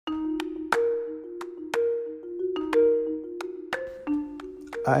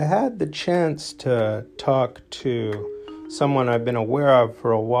I had the chance to talk to someone I've been aware of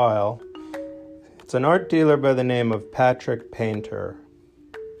for a while. It's an art dealer by the name of Patrick Painter.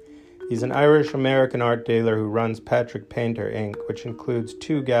 He's an Irish-American art dealer who runs Patrick Painter Inc., which includes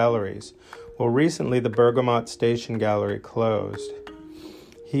 2 galleries. Well, recently the Bergamot Station Gallery closed.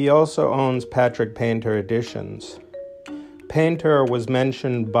 He also owns Patrick Painter Editions. Painter was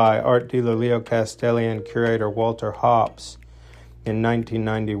mentioned by art dealer Leo Castelli and curator Walter Hopps in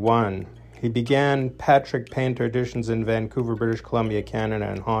 1991. He began Patrick Painter Editions in Vancouver, British Columbia, Canada,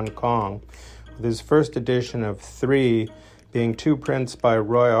 and Hong Kong, with his first edition of 3 being 2 prints by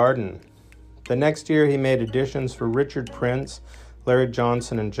Roy Arden. The next year he made editions for Richard Prince, Larry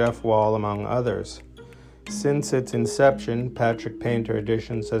Johnson, and Jeff Wall, among others. Since its inception, Patrick Painter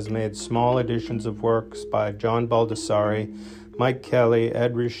Editions has made small editions of works by John Baldessari, Mike Kelly,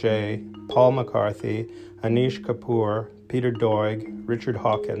 Ed Ruscha, Paul McCarthy, Anish Kapoor, Peter Doig, Richard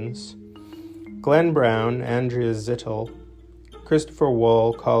Hawkins, Glenn Brown, Andrea Zittel, Christopher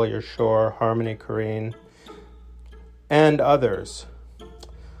Wool, Collier Shore, Harmony Korine, and others.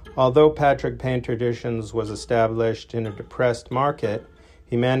 Although Patrick Painter Editions was established in a depressed market,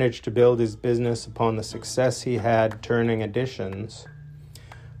 he managed to build his business upon the success he had turning editions.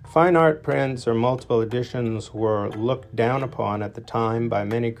 Fine art prints or multiple editions were looked down upon at the time by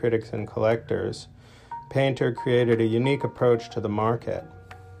many critics and collectors. Painter created a unique approach to the market.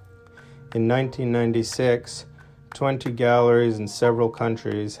 In 1996, 20 galleries in several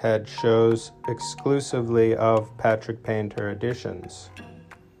countries had shows exclusively of Patrick Painter Editions.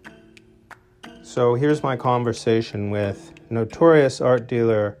 So here's my conversation with notorious art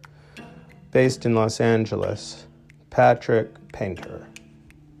dealer based in Los Angeles, Patrick Painter.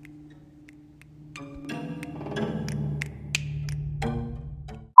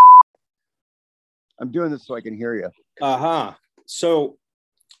 I'm doing this so I can hear you. So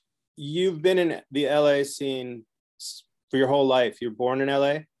you've been in the LA scene for your whole life. You're born in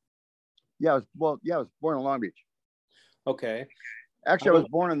LA? Yeah, I was born in Long Beach. Okay. Actually, I was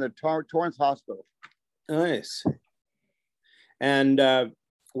born in the Torrance Hospital. Nice. And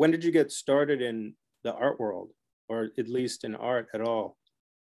when did you get started in the art world, or at least in art at all?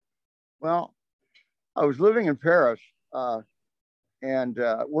 Well, I was living in Paris and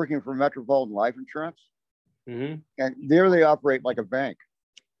working for Metropolitan Life Insurance. Mm-hmm. And there they operate like a bank.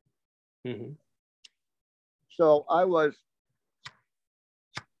 Mm-hmm. So I was,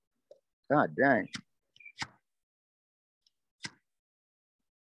 God dang.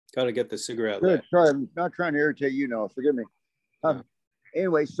 Got to get the cigarette. Good, sorry, I'm not trying to irritate you, no, forgive me.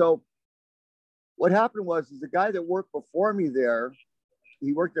 Anyway, so what happened was the guy that worked before me there,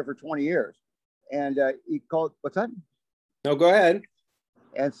 he worked there for 20 years. And he called, what's that? No, go ahead.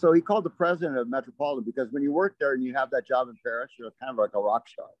 And so he called the president of Metropolitan, because when you work there and you have that job in Paris, you're kind of like a rock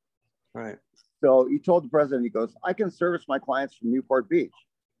star. Right. So he told the president, he goes, I can service my clients from Newport Beach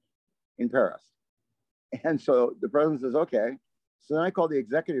in Paris. And so the president says, okay. So then I called the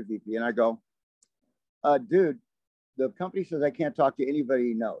executive VP and I go, dude, the company says I can't talk to anybody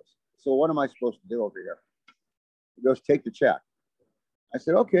he knows. So what am I supposed to do over here? He goes, take the check. I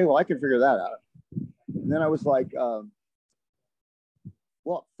said, okay, well, I can figure that out. And then I was like,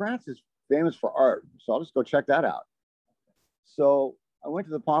 well, France is famous for art, so I'll just go check that out. So I went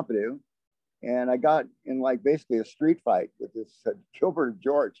to the Pompidou and I got in like basically a street fight with this Gilbert and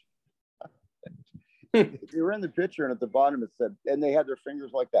George. They were in the picture, and at the bottom it said, and they had their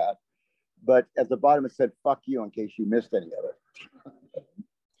fingers like that, but at the bottom it said, fuck you, in case you missed any of it.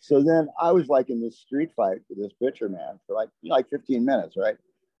 So then I was like in this street fight with this picture, man, for like 15 minutes, right?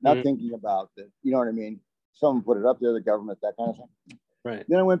 Not thinking about that, you know what I mean? Someone put it up there, the government, that kind of thing. Right.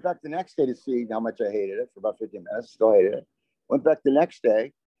 Then I went back the next day to see how much I hated it for about 15 minutes, still hated it. Went back the next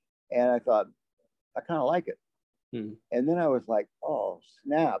day, and I thought, I kind of like it. And then I was like, oh,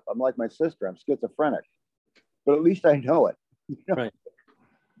 snap. I'm like my sister. I'm schizophrenic. But at least I know it. You know? Right.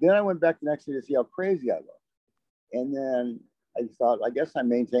 Then I went back the next day to see how crazy I looked. And then I thought, I guess I'm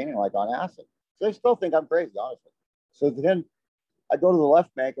maintaining like on acid. So I still think I'm crazy, honestly. So then I go to the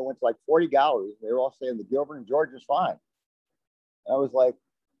left bank. I went to like 40 galleries. They were all saying the Gilbert and George is fine. And I was like,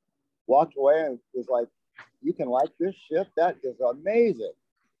 walked away and was like, you can like this shit? That is amazing.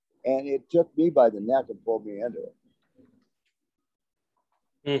 And it took me by the neck and pulled me into it.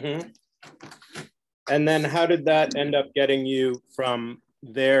 Mm-hmm. And then how did that end up getting you from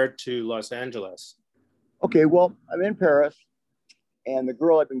there to Los Angeles? Okay, well, I'm in Paris, and the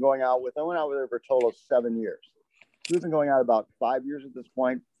girl I've been going out with, I went out with her for a total of 7 years. We've been going out about 5 years at this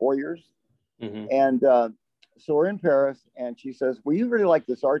point, 4 years. Mm-hmm. And so we're in Paris, and she says, well, you really like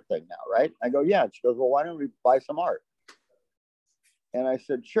this art thing now, right? I go, yeah. She goes, well, why don't we buy some art? And I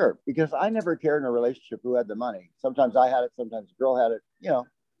said, sure, because I never cared in a relationship who had the money. Sometimes I had it, sometimes the girl had it, you know.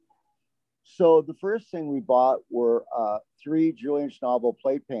 So the first thing we bought were 3 Julian Schnabel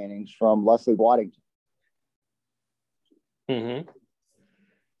plate paintings from Leslie Waddington. Mm-hmm.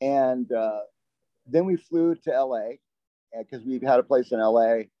 And then we flew to LA because we had a place in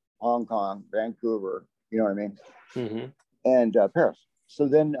LA, Hong Kong, Vancouver, you know what I mean? Mm-hmm. And Paris. So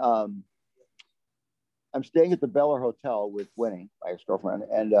then I'm staying at the Bel Air Hotel with Winnie, my ex-girlfriend,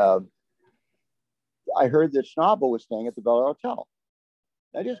 and I heard that Schnabel was staying at the Bel Air Hotel.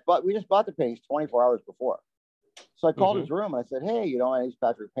 We just bought the paintings 24 hours before. So I called his room and I said, hey, you know, my name's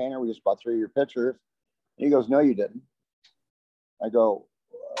Patrick Painter. We just bought 3 of your pictures. And he goes, no, you didn't. I go,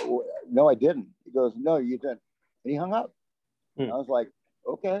 no, I didn't. He goes, no, you didn't. And he hung up. I was like,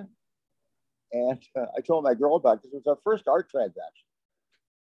 okay. And I told my girl about it because it was our first art transaction.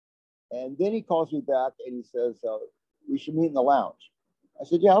 And then he calls me back and he says, we should meet in the lounge. I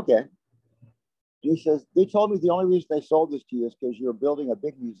said, yeah, okay. And he says, they told me the only reason they sold this to you is because you're building a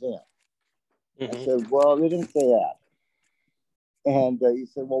big museum. I said, well, they didn't say that. And he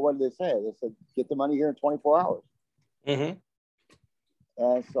said, well, what did they say? They said, get the money here in 24 hours.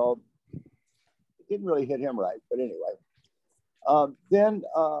 And so it didn't really hit him right. But anyway, then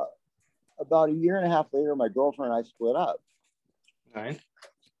about a year and a half later, my girlfriend and I split up. All right.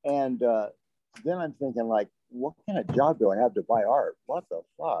 And then I'm thinking, like, what kind of job do I have to buy art? What the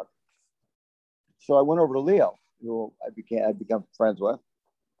fuck? So I went over to Leo, who I'd become friends with.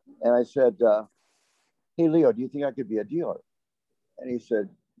 And I said, hey, Leo, do you think I could be a dealer? And he said,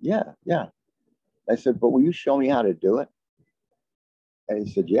 yeah. I said, but will you show me how to do it? And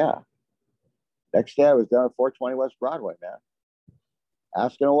he said, yeah. Next day I was down at 420 West Broadway, man,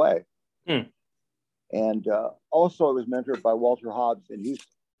 asking away. And also I was mentored by Walter Hobbs in Houston.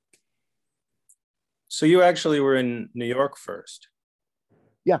 So you actually were in New York first?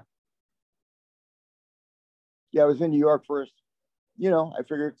 Yeah, I was in New York first. You know, I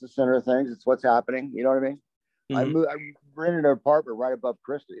figured it's the center of things. It's what's happening. You know what I mean? I rented an apartment right above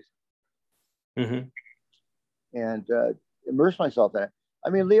Christie's. And immersed myself in it. I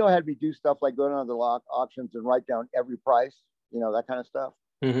mean, Leo had me do stuff like go down to the auctions and write down every price, you know, that kind of stuff.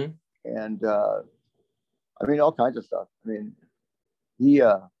 And I mean, all kinds of stuff. I mean, he,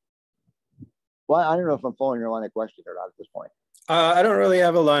 well, I don't know if I'm following your line of question or not at this point. I don't really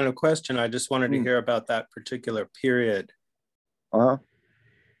have a line of question. I just wanted to hear about that particular period.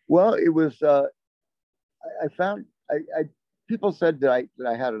 Well, it was, I found, people said that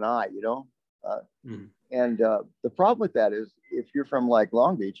I had an eye, you know? And the problem with that is if you're from like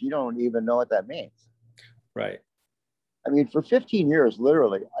Long Beach, you don't even know what that means. Right. I mean, for 15 years,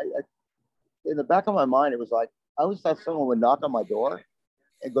 literally, I in the back of my mind, it was like, I always thought someone would knock on my door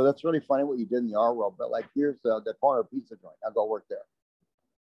and go, that's really funny what you did in the art world, but like, here's the corner pizza joint. I'll go work there.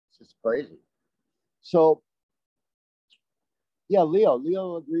 It's just crazy. So yeah,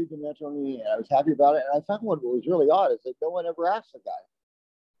 Leo agreed to mentor me and I was happy about it. And I found what was really odd is that no one ever asked the guy.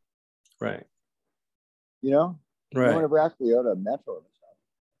 Right. You know? Right. No one ever asked Leo to mentor him.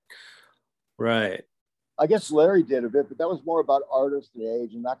 Right. I guess Larry did a bit, but that was more about artists and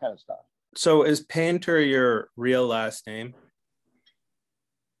age and that kind of stuff. So is Painter your real last name?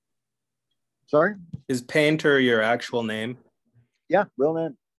 Sorry? Is Painter your actual name? Yeah, real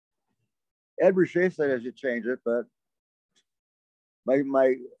name. Ed Boucher said I should change it, but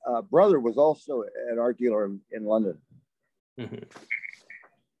my brother was also an art dealer in London.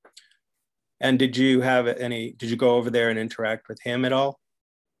 And did you go over there and interact with him at all?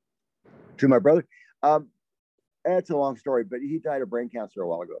 To my brother? It's a long story, but he died of brain cancer a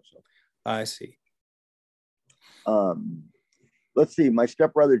while ago. So I see. Let's see. My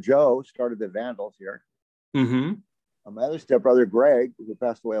stepbrother Joe started the Vandals here. My other stepbrother Greg, who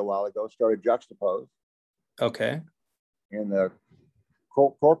passed away a while ago, started Juxtapose. Okay. In the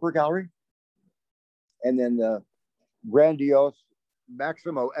corporate gallery, and then the grandiose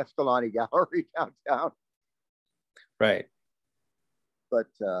Maximo Escalante Gallery downtown. Right. But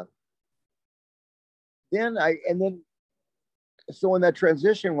so in that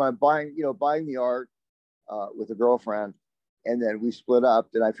transition when I'm buying the art with a girlfriend, and then we split up,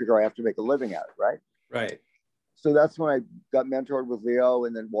 then I figure I have to make a living at it, right? Right. So that's when I got mentored with Leo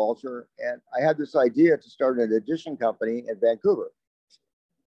and then Walter, and I had this idea to start an edition company in Vancouver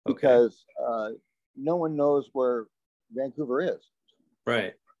because no one knows where Vancouver is.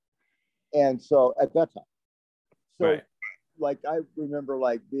 Right. And so at that time, right. Like I remember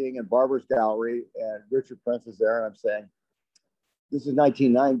like being in Barber's Gallery and Richard Prince is there, and I'm saying, this is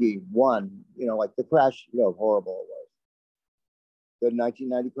 1991, you know, like the crash, you know, horrible it was. The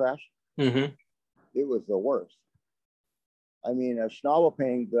 1990 crash. It was the worst. I mean, a Schnabel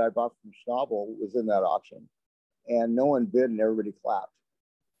painting that I bought from Schnabel was in that auction, and no one bid, and everybody clapped.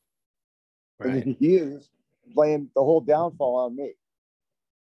 Right. And then he is playing the whole downfall on me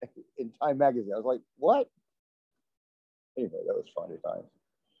in Time magazine. I was like, what? Anyway, that was funny times.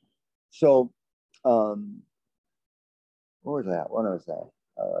 So, where was that? When was that?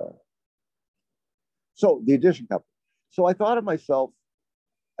 So the edition company. So I thought of myself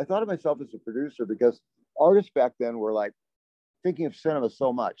as a producer, because artists back then were like thinking of cinema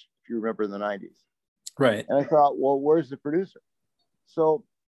so much, if you remember, in the 90s. Right. And I thought, well, where's the producer? So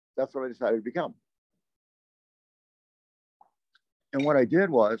that's what I decided to become. And what I did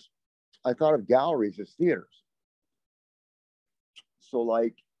was I thought of galleries as theaters. So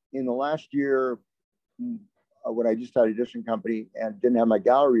like in the last year, when I just had an edition company and didn't have my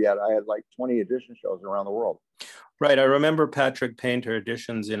gallery yet, I had like 20 edition shows around the world. Right. I remember Patrick Painter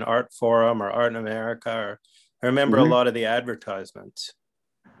editions in Art Forum or Art in America. Or I remember a lot of the advertisements.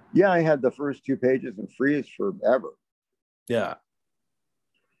 Yeah, I had the first 2 pages in Frieze forever. Yeah.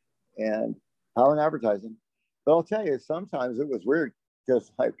 And power in advertising. But I'll tell you, sometimes it was weird,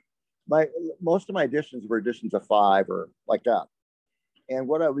 because like most of my editions were editions of 5 or like that. And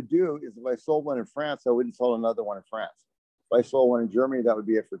what I would do is, if I sold one in France, I wouldn't sell another one in France. If I sold one in Germany, that would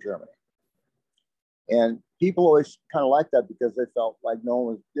be it for Germany. And people always kind of liked that, because they felt like no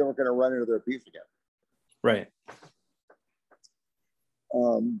one was ever going to run into their piece again. Right.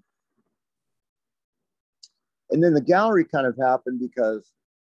 And then the gallery kind of happened because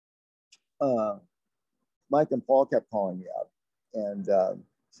Mike and Paul kept calling me up and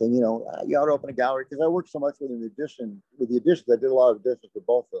saying, you know, you ought to open a gallery, because I worked so much with the editions. I did a lot of editions for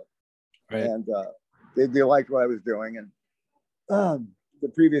both of them. Right. And they liked what I was doing. And the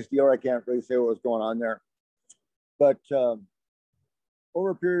previous dealer, I can't really say what was going on there. But over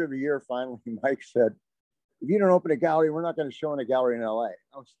a period of a year, finally, Mike said, if you don't open a gallery, we're not going to show in a gallery in LA.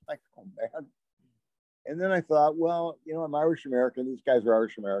 I was like, oh, man. And then I thought, well, you know, I'm Irish American. These guys are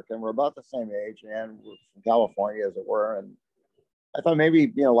Irish American. We're about the same age, and we're from California, as it were. And I thought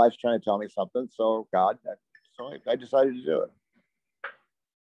maybe, you know, life's trying to tell me something. So I decided to do it.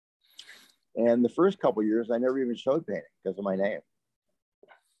 And the first couple of years, I never even showed painting because of my name.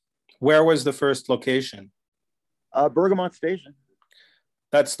 Where was the first location? Bergamot Station.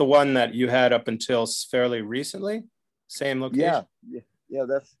 That's the one that you had up until fairly recently? Same location? Yeah.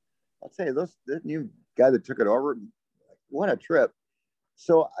 I'll tell you, this new guy that took it over, what a trip.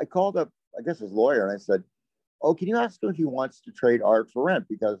 So I called up, I guess, his lawyer, and I said, oh, can you ask him if he wants to trade art for rent?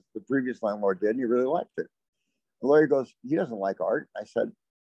 Because the previous landlord did, and he really liked it. The lawyer goes, he doesn't like art. I said,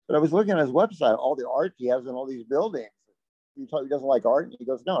 but I was looking at his website, all the art he has in all these buildings. He doesn't like art? And he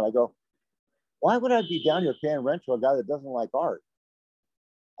goes, no. And I go, why would I be down here paying rent to a guy that doesn't like art?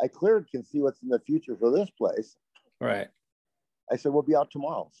 I clearly can see what's in the future for this place. Right. I said, we'll be out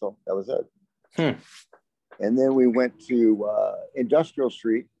tomorrow. So that was it. And then we went to Industrial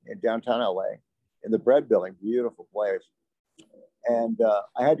Street in downtown LA, in the Bread Building, beautiful place. And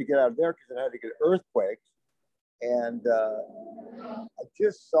I had to get out of there because I had to get earthquakes. And I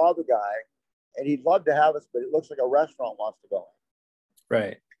just saw the guy, and he'd love to have us, but it looks like a restaurant wants to go in.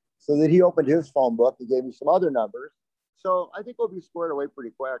 Right. So that he opened his phone book. He gave me some other numbers. So I think we'll be squared away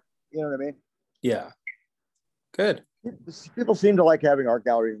pretty quick. You know what I mean? Yeah. Good. People seem to like having art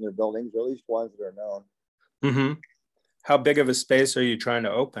galleries in their buildings, or at least ones that are known. Mm-hmm. How big of a space are you trying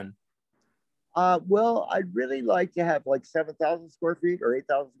to open? Well, I'd really like to have like 7,000 square feet or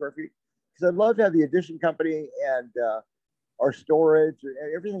 8,000 square feet, because I'd love to have the edition company and our storage,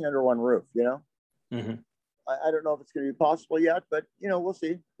 everything under one roof, you know? Mm-hmm. I don't know if it's going to be possible yet, but, you know, we'll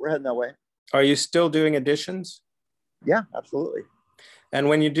see. We're heading that way. Are you still doing editions? Yeah, absolutely. And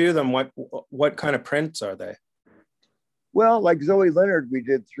when you do them, what kind of prints are they? Well, like Zoe Leonard, we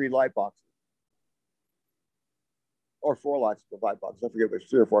did 3 light boxes. Or 4 light boxes. I forget which,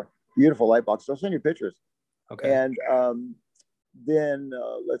 3 or 4. Beautiful light boxes. I'll send you pictures. Okay. And then,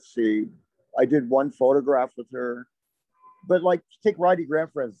 let's see. I did 1 photograph with her. But like, take Roddy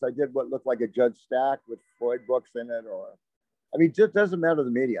Grant, for instance. I did what looked like a Judge Stack with Freud books in it. I mean, it just doesn't matter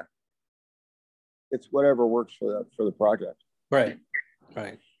the media. It's whatever works for the project. Right.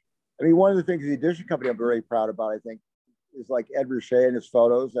 I mean, one of the things the edition company I'm very proud about, I think, is like Ed Ruscha and his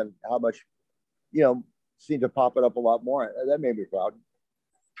photos, and how much, you know, seemed to pop it up a lot more. That made me proud.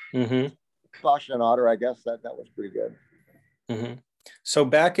 Mm-hmm. Caution and Otter, I guess that was pretty good. Mm-hmm. So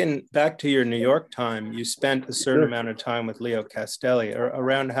back to your New York time, you spent a certain amount of time with Leo Castelli.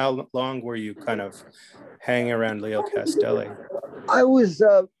 Around how long were you kind of hanging around Leo Castelli? I was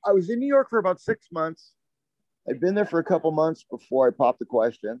in New York for about 6 months. I'd been there for a couple months before I popped the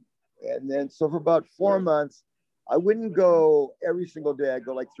question. And then, so for about 4 months, I wouldn't go every single day. I'd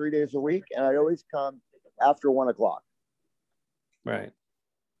go like 3 days a week, and I'd always come after 1 o'clock. Right.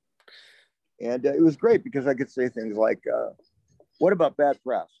 And it was great because I could say things like, what about bad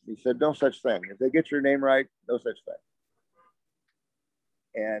press? He said, no such thing. If they get your name right, no such thing.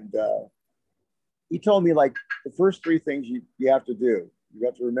 And he told me, like, the first 3 things you have to do, you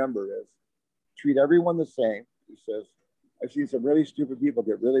have to remember is treat everyone the same. He says, I've seen some really stupid people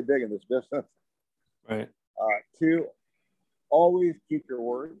get really big in this business. Right. 2, always keep your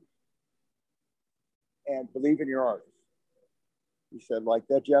word and believe in your artist. He said, like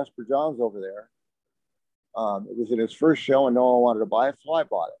that Jasper Johns over there, it was in his first show and no one wanted to buy it, so I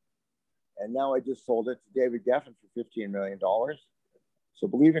bought it. And now I just sold it to David Geffen for $15 million. So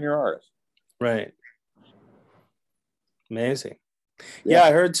believe in your artist. Right. Amazing. Yeah,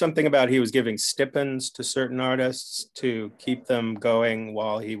 I heard something about he was giving stipends to certain artists to keep them going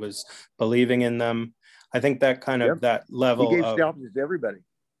while he was believing in them. I think that kind of that level he gave of stipends to everybody.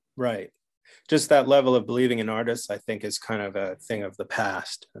 Right. Just that level of believing in artists, I think, is kind of a thing of the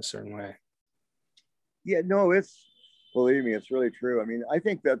past in a certain way. Yeah, no, believe me, it's really true. I mean, I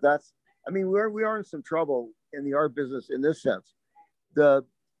think we are in some trouble in the art business in this sense. The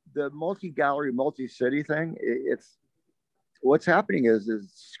multi-gallery, multi-city thing, it's what's happening is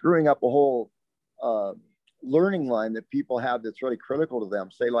screwing up a whole learning line that people have that's really critical to them.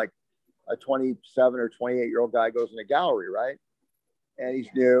 Say like a 27 or 28-year-old guy goes in a gallery, right? And he's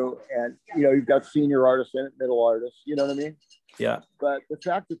new, and you've got senior artists in it, middle artists, you know what I mean? Yeah. But the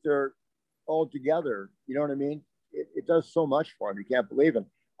fact that they're all together, you know what I mean? It does so much for them. You can't believe it.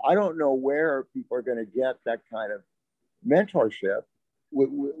 I don't know where people are going to get that kind of mentorship with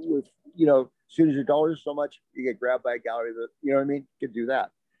as soon as your dollar is so much, you get grabbed by a gallery that, you know what I mean? You can do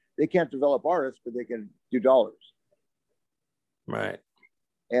that. They can't develop artists, but they can do dollars. Right.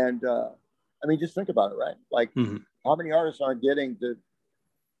 And just think about it, right? Like, how many artists aren't getting to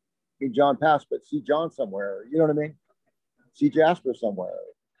be John Pass, but see John somewhere? You know what I mean? See Jasper somewhere.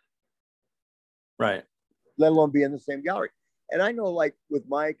 Right. Let alone be in the same gallery. And I know, like with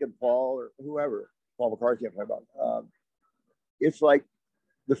Mike and Paul or whoever, Paul McCarthy, I'm talking about. It's like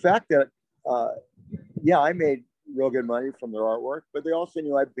the fact that, I made real good money from their artwork, but they also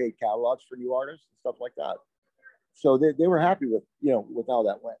knew I paid catalogs for new artists and stuff like that. So they were happy with how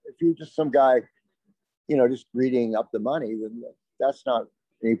that went. If you're just some guy, just reading up the money, then that's not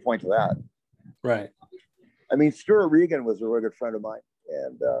any point to that. Right. I mean, Stuart Regan was a really good friend of mine,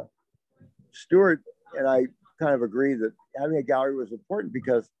 and Stuart and I kind of agreed that having a gallery was important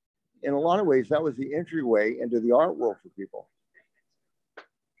because in a lot of ways that was the entryway into the art world for people.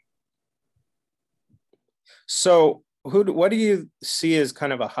 So what do you see as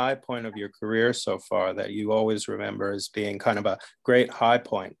kind of a high point of your career so far that you always remember as being kind of a great high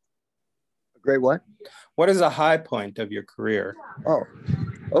point? A great what? What is a high point of your career? Oh,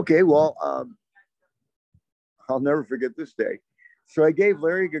 okay. Well, I'll never forget this day. So I gave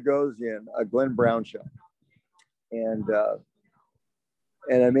Larry Gagosian a Glenn Brown show, and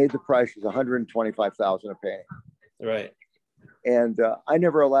I made the price was $125,000 a painting. Right. And I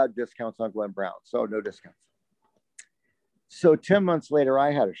never allowed discounts on Glenn Brown, so no discounts. So 10 months later,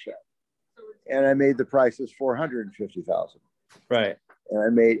 I had a show, and I made the prices $450,000. Right. And I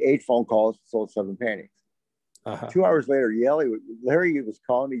made 8 phone calls, sold 7 paintings. 2 hours later, Larry was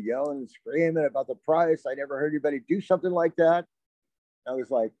calling me, yelling and screaming about the price. I never heard anybody do something like that. I was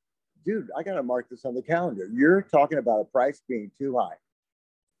like, dude, I got to mark this on the calendar. You're talking about a price being too high.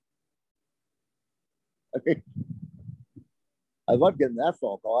 I mean, I love getting that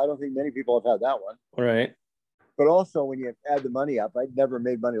phone call. I don't think many people have had that one. Right. But also, when you add the money up, I'd never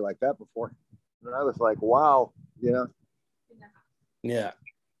made money like that before. And I was like, wow, Yeah.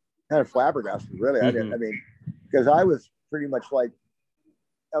 Kind of flabbergasted, really. I mean, because I was pretty much like,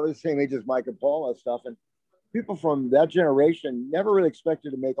 I was the same age as Mike and Paul and stuff. And people from that generation never really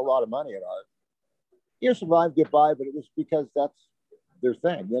expected to make a lot of money at art. Survive, get by, but it was because that's their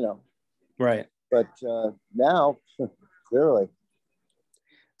thing, Right. But now, clearly.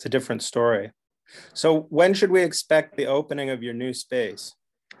 It's a different story. So when should we expect the opening of your new space?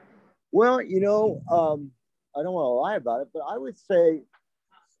 Well, I don't want to lie about it, but I would say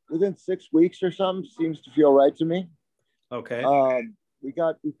within 6 weeks or something seems to feel right to me. Okay. We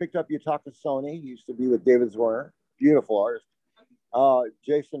picked up Yutaka Sony. He used to be with David Zwirner, beautiful artist.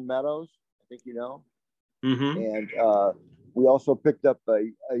 Jason Meadows, I think you know. And we also picked up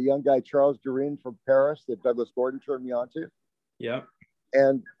a young guy, Charles Durin from Paris, that Douglas Gordon turned me on to. Yeah.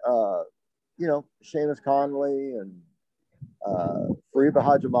 And Seamus Conley and Fariba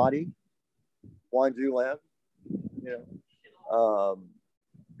Hajimati, Juan Zulan,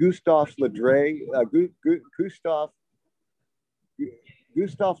 Gustave Ledre.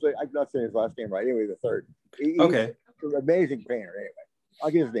 Gustave, I'm not saying his last name right. Anyway, the third. Okay. He's an amazing painter. Anyway, I'll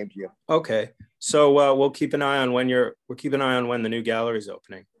give his name to you. Okay. So we'll keep an eye on when the new gallery is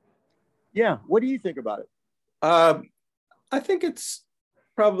opening. Yeah. What do you think about it? I think it's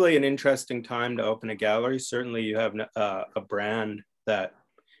probably an interesting time to open a gallery. Certainly you have a brand that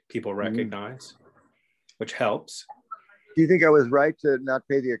people recognize, which helps. Do you think I was right to not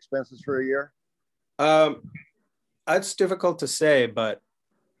pay the expenses for a year? That's difficult to say, but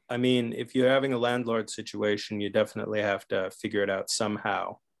I mean, if you're having a landlord situation, you definitely have to figure it out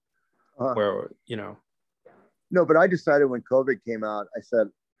somehow. Where, you know. No, but I decided when COVID came out, I said,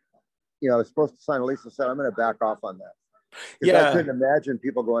 I was supposed to sign a lease. I said, I'm going to back off on that. Yeah. I couldn't imagine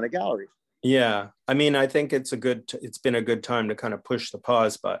people going to galleries. Yeah. I mean, I think it's been a good time to kind of push the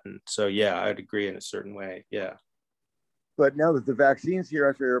pause button. So yeah, I'd agree in a certain way. Yeah. But now that the vaccine's here,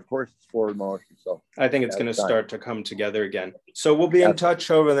 of course, it's forward motion. So I think it's going to start to come together again. So we'll be in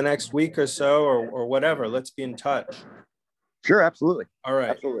touch over the next week or so, or whatever. Let's be in touch. Sure. Absolutely. All right.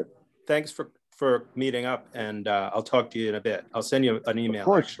 Absolutely. Thanks for meeting up, and I'll talk to you in a bit. I'll send you an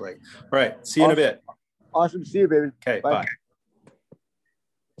email, actually. All right. See you in a bit. Awesome to see you, baby. Okay. Bye.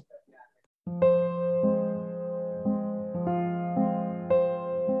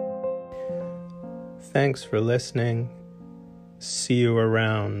 Thanks for listening. See you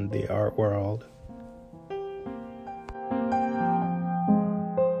around the art world.